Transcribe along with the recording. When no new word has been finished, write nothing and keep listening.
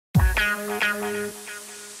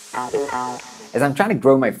As I'm trying to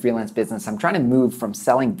grow my freelance business, I'm trying to move from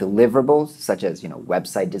selling deliverables, such as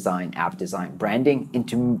website design, app design, branding,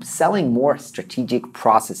 into selling more strategic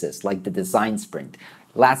processes like the design sprint.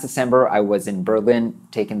 Last December, I was in Berlin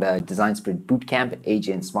taking the design sprint bootcamp at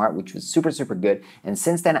AJ&Smart, which was super, super good. And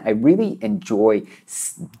since then, I really enjoy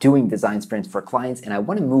doing design sprints for clients, and I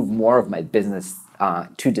want to move more of my business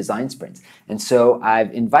to design sprints. And so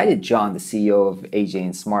I've invited John, the CEO of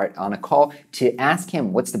AJ&Smart, on a call to ask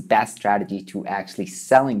him what's the best strategy to actually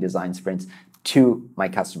selling design sprints to my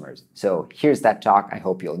customers. So here's that talk. I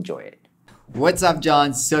hope you'll enjoy it. What's up,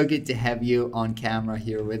 John? So good to have you on camera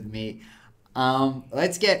here with me.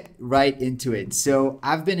 Let's get right into it. So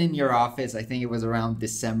I've been in your office, I think it was around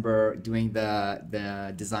December, doing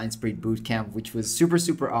the Design Sprint Bootcamp, which was super,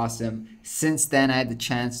 super awesome. Since then, I had the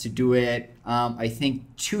chance to do it, I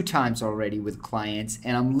think 2 times already with clients.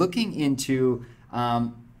 And I'm looking into,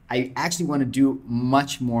 I actually want to do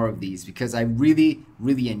much more of these because I really,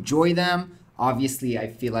 really enjoy them. Obviously, I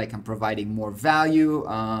feel like I'm providing more value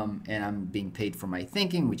and I'm being paid for my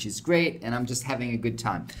thinking, which is great. And I'm just having a good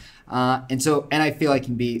time. And I feel I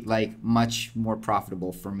can be like much more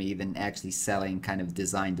profitable for me than actually selling kind of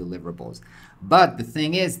design deliverables. But the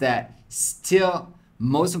thing is that still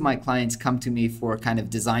most of my clients come to me for kind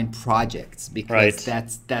of design projects because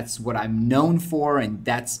that's what I'm known for and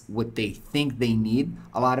that's what they think they need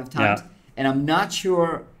a lot of times. Yeah. And I'm not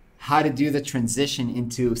sure how to do the transition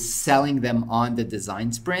into selling them on the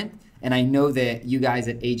design sprint. And I know that you guys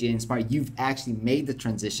at AJ&Smart, you've actually made the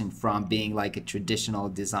transition from being like a traditional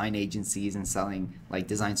design agencies and selling like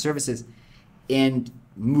design services and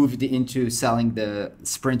moved into selling the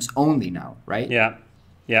sprints only now, right? Yeah,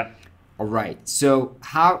 yeah. All right. So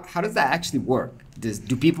how does that actually work?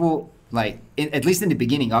 Do people at least in the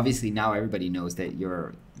beginning, obviously now everybody knows that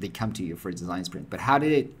they come to you for a design sprint, but how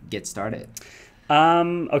did it get started?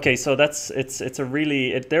 Okay, so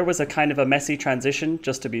there was a kind of a messy transition,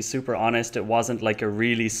 just to be super honest. It wasn't like a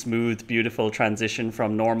really smooth, beautiful transition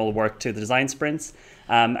from normal work to the design sprints.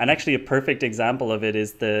 And actually a perfect example of it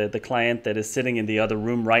is the client that is sitting in the other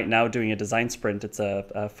room right now doing a design sprint. It's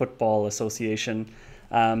a football association.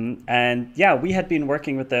 And yeah, we had been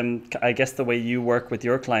working with them, I guess the way you work with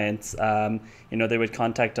your clients. They would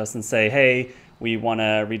contact us and say, hey, we want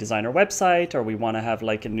to redesign our website, or we want to have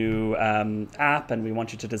like a new app and we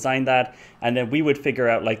want you to design that. And then we would figure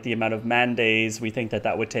out like the amount of man days we think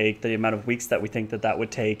that would take, the amount of weeks that we think that would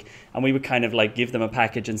take. And we would kind of like give them a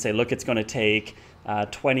package and say, look, it's going to take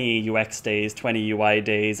 20 UX days, 20 UI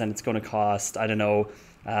days, and it's going to cost, I don't know,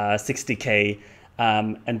 60K.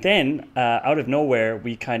 And then out of nowhere,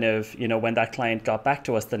 we kind of, when that client got back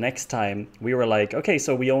to us the next time, we were like, okay,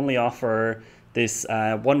 so we only offer this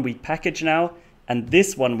 1-week package now. And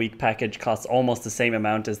this 1-week package costs almost the same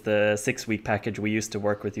amount as the 6-week package we used to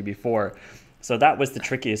work with you before. So that was the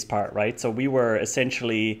trickiest part, right? So we were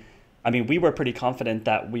essentially, we were pretty confident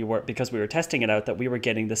that because we were testing it out, that we were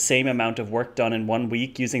getting the same amount of work done in 1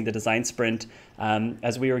 week using the design sprint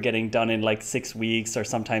as we were getting done in like 6 weeks or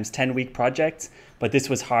sometimes 10-week projects. But this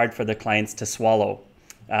was hard for the clients to swallow.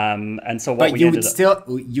 And so what you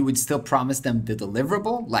would still promise them the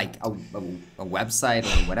deliverable, like a website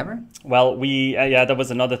or whatever? Well, that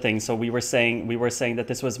was another thing. So we were saying that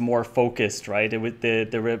this was more focused, right?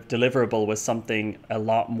 The deliverable was something a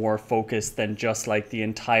lot more focused than just like the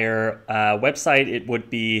entire website. It would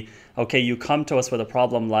be, okay, you come to us with a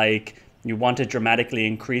problem like you want to dramatically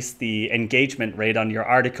increase the engagement rate on your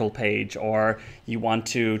article page, or you want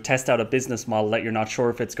to test out a business model that you're not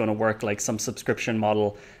sure if it's going to work, like some subscription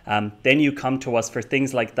model. Then you come to us for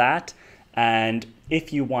things like that. And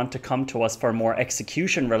if you want to come to us for more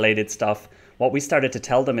execution related stuff, what we started to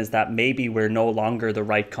tell them is that maybe we're no longer the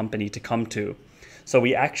right company to come to. So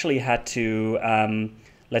we actually had to,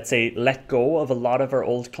 let's say, let go of a lot of our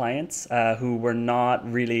old clients who were not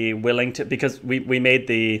really willing to, because we made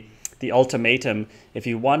the ultimatum: if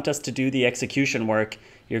you want us to do the execution work,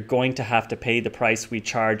 you're going to have to pay the price we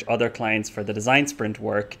charge other clients for the design sprint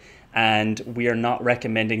work, and we are not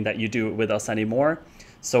recommending that you do it with us anymore.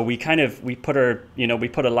 So we put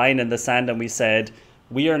a line in the sand and we said,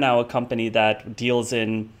 we are now a company that deals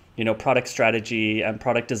in product strategy and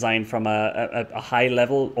product design from a high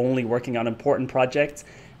level, only working on important projects.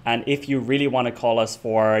 And if you really want to call us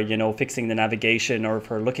for fixing the navigation or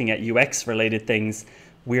for looking at UX related things,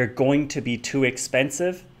 we're going to be too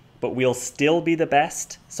expensive, but we'll still be the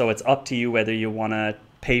best. So it's up to you whether you want to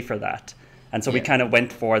pay for that. And so we kind of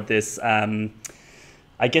went for this,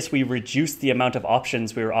 I guess we reduced the amount of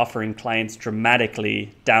options we were offering clients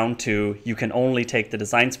dramatically down to, you can only take the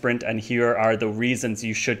design sprint and here are the reasons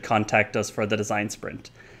you should contact us for the design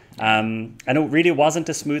sprint. And it really wasn't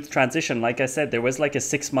a smooth transition. Like I said, there was like a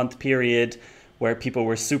 6-month period where people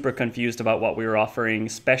were super confused about what we were offering,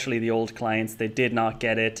 especially the old clients. They did not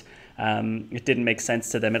get it. It didn't make sense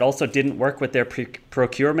to them. It also didn't work with their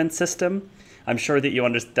procurement system. I'm sure that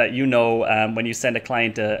when you send a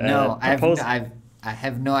client a proposal. I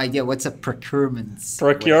have no idea what's a procurement.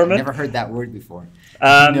 Procurement? I've never heard that word before.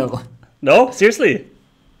 No. No? Seriously?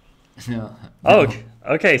 No. Oh,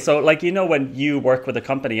 okay. So like, when you work with a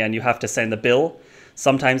company and you have to send a bill,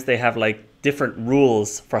 sometimes they have like different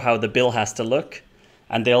rules for how the bill has to look.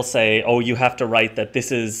 And they'll say, oh, you have to write that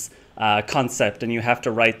this is concept, and you have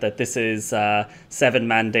to write that this is 7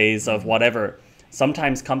 man days of whatever.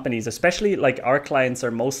 Sometimes companies, especially like our clients,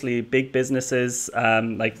 are mostly big businesses,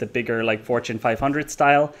 like the bigger, like Fortune 500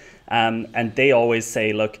 style. And they always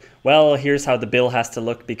say, look, well, here's how the bill has to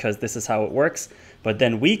look because this is how it works. But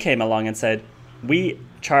then we came along and said, we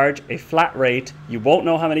charge a flat rate. You won't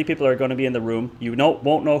know how many people are going to be in the room. You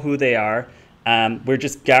won't know who they are. We're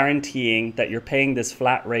just guaranteeing that you're paying this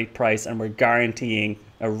flat rate price, and we're guaranteeing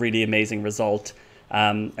a really amazing result.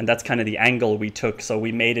 And that's kind of the angle we took. So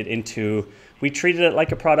we made it into, we treated it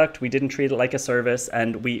like a product. We didn't treat it like a service.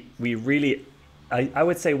 And we really, I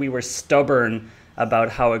would say we were stubborn about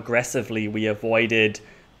how aggressively we avoided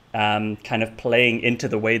kind of playing into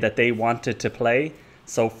the way that they wanted to play.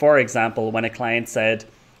 So for example, when a client said,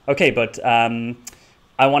 okay, but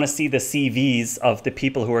I want to see the CVs of the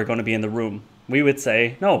people who are going to be in the room, we would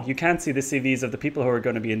say, no, you can't see the CVs of the people who are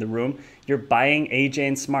going to be in the room. You're buying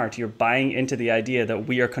AJ&Smart. You're buying into the idea that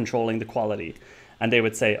we are controlling the quality. And they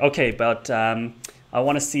would say, okay, but I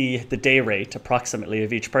want to see the day rate approximately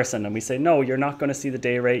of each person. And we say, no, you're not going to see the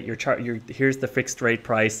day rate. Here's the fixed rate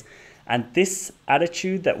price. And this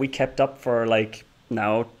attitude that we kept up for like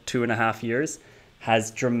now 2.5 years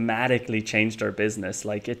has dramatically changed our business.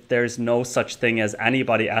 Like there's no such thing as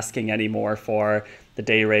anybody asking anymore for the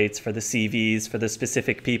day rates, for the CVs, for the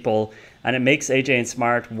specific people. And it makes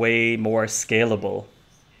AJ&Smart way more scalable.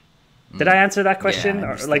 Did I answer that question?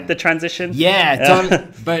 Yeah, or like the transition? Yeah, totally.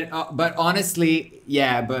 But honestly,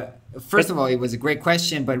 yeah, but first of all, it was a great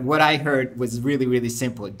question, but what I heard was really, really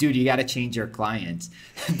simple. Dude, you got to change your clients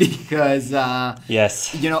because,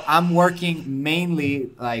 yes, I'm working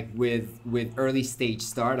mainly like with early stage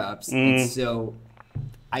startups. And so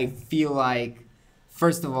I feel like,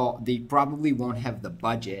 first of all, they probably won't have the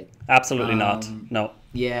budget. Absolutely not. No.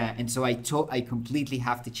 Yeah, and so I completely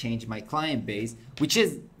have to change my client base, which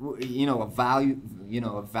is, a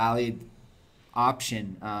valid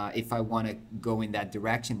option if I want to go in that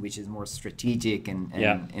direction, which is more strategic. And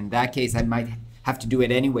in that case, I might have to do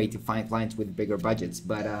it anyway to find clients with bigger budgets.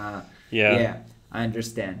 But yeah, I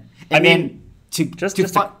understand. And go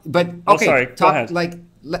ahead.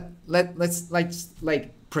 Let's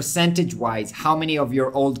percentage wise, how many of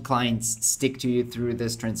your old clients stick to you through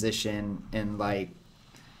this transition and like?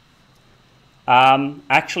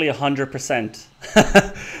 Actually 100%.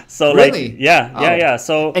 So really? Like, yeah.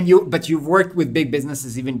 So, but you've worked with big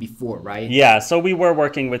businesses even before, right? Yeah. So we were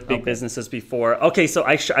working with big businesses before. Okay. So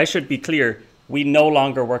I should be clear. We no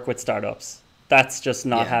longer work with startups. That's just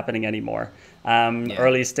not happening anymore.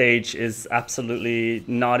 Early stage is absolutely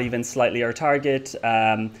not even slightly our target.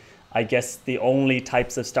 I guess the only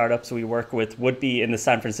types of startups we work with would be in the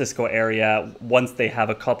San Francisco area once they have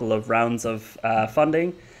a couple of rounds of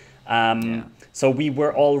funding. So we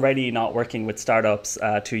were already not working with startups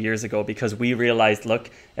 2 years ago because we realized, look,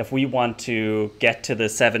 if we want to get to the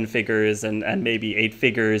 7 figures and maybe 8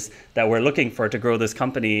 figures that we're looking for to grow this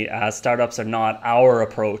company, startups are not our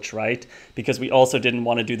approach, right? Because we also didn't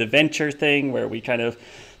want to do the venture thing where we kind of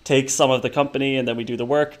take some of the company and then we do the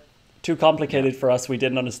work. Too complicated for us. We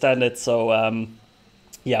didn't understand it. So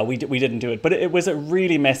we didn't do it. But it was a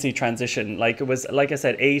really messy transition. Like it was, like I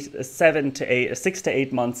said, 6 to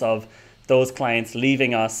 8 months of those clients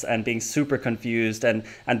leaving us and being super confused. And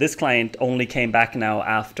this client only came back now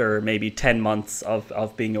after maybe 10 months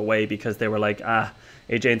of being away because they were like,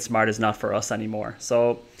 AJ&Smart is not for us anymore.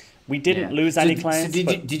 So we didn't lose any clients. So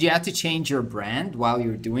did you have to change your brand while you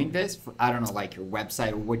were doing this? I don't know, like your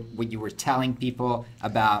website or what you were telling people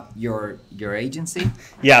about your agency?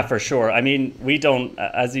 Yeah, for sure. I mean, we don't,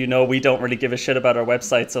 as you know, we don't really give a shit about our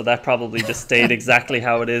website. So that probably just stayed exactly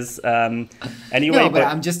how it is. Anyway, no, but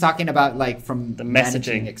I'm just talking about like from the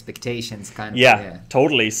managing expectations kind of. Yeah,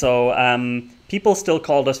 totally. So people still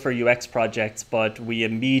called us for UX projects, but we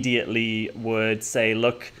immediately would say,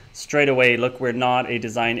 look, straight away, look, we're not a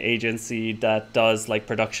design agency that does like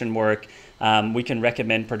production work. We can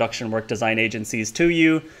recommend production work design agencies to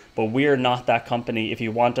you, but we're not that company. If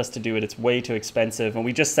you want us to do it, it's way too expensive. And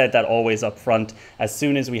we just said that always up front as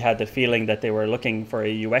soon as we had the feeling that they were looking for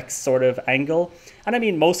a UX sort of angle. And I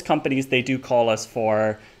mean, most companies, they do call us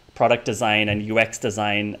for product design and UX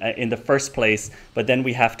design in the first place, but then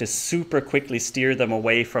we have to super quickly steer them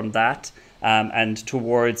away from that and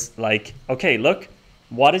towards like, okay, look,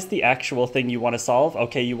 what is the actual thing you want to solve?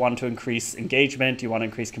 Okay, you want to increase engagement, you want to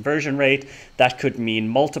increase conversion rate. That could mean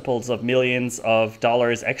multiples of millions of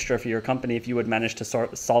dollars extra for your company if you would manage to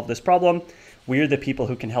solve this problem. We're the people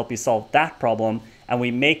who can help you solve that problem. And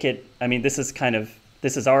we make it, I mean, this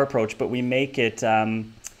is our approach, but we make it,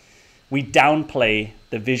 we downplay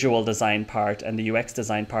the visual design part and the UX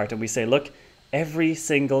design part. And we say, look, every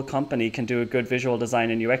single company can do a good visual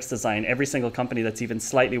design and UX design. Every single company that's even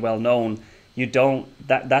slightly well known,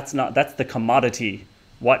 that's the commodity.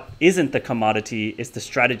 What isn't the commodity is the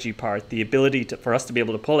strategy part, the ability for us to be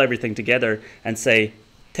able to pull everything together and say,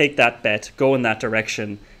 take that bet, go in that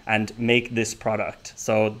direction and make this product.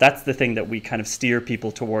 So that's the thing that we kind of steer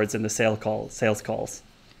people towards in the sales calls.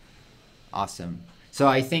 Awesome. So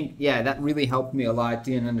I think, yeah, that really helped me a lot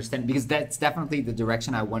to understand, because that's definitely the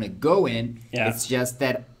direction I want to go in. Yeah. It's just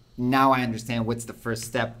that now I understand what's the first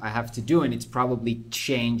step I have to do, and it's probably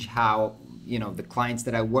change how, the clients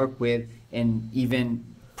that I work with, and even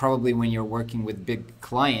probably when you're working with big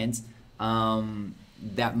clients,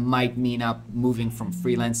 that might mean up moving from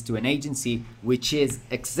freelance to an agency, which is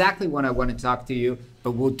exactly what I want to talk to you,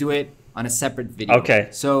 but we'll do it on a separate video. Okay.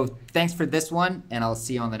 So thanks for this one, and I'll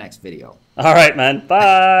see you on the next video. All right, man.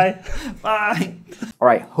 Bye. Bye. All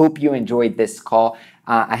right. Hope you enjoyed this call.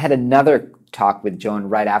 I had another talk with Joan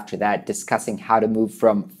right after that, discussing how to move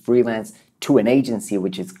from freelance to an agency,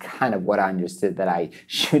 which is kind of what I understood that I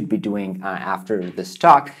should be doing after this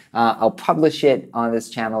talk. I'll publish it on this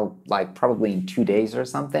channel like probably in 2 days or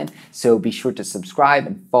something. So be sure to subscribe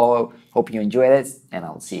and follow. Hope you enjoy this, and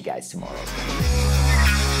I'll see you guys tomorrow.